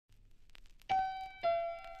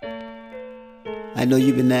I know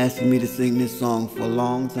you've been asking me to sing this song for a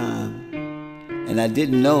long time, and I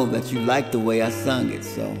didn't know that you liked the way I sung it,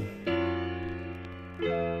 so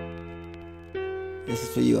this is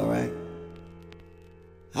for you, alright?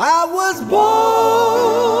 I was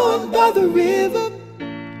born by the river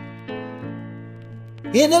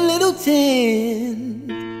in a little tent,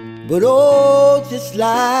 but oh, just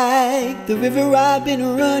like the river I've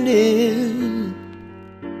been running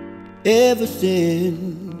ever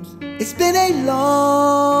since. It's been a long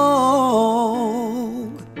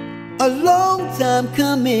time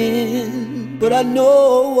coming, but I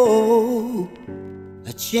know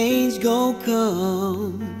a change gon'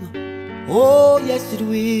 come. Oh, yes it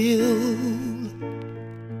will.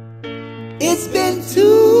 It's been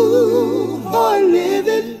too hard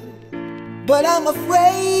living, but I'm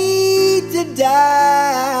afraid to die,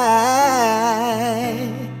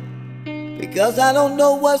 because I don't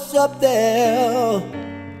know what's up there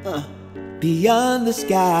beyond the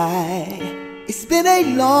sky. It's been a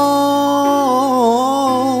long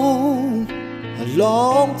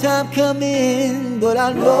time coming, but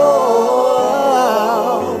I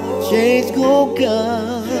know change gon'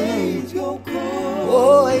 come.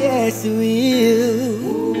 Oh yes it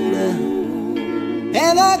will.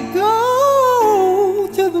 And I go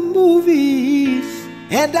to the movies,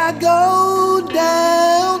 and I go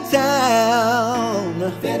downtown.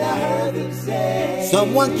 Then I heard them say,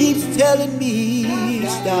 someone keeps telling me,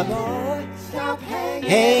 stop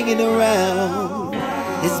hanging around.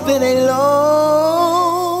 It's been a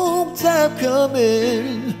long time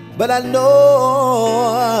coming, but I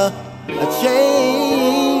know a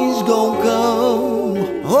change gon'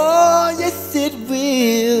 come. Oh yes it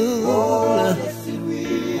will. Oh yes it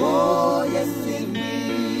will. Oh yes it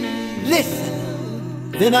will.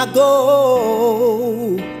 Listen, then I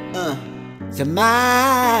go to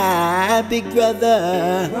my big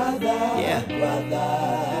brother. Yeah.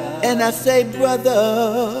 And I say,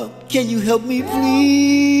 brother, can you help me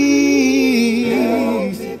please?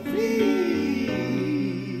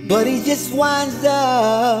 But he just winds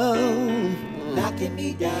down, knocking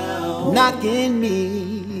me down, knocking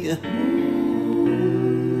me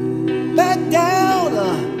back down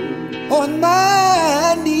on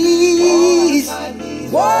my knees.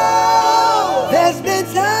 Whoa, there's been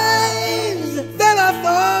times that I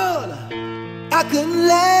thought I couldn't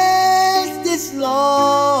last this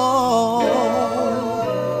long.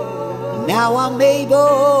 Now I'm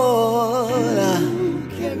able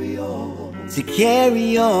to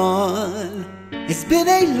carry on. It's been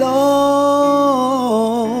a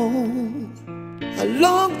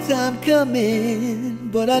long time coming,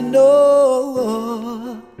 but I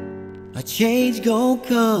know a change gon'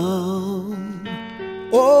 come.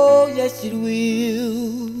 Oh yes it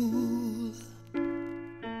will.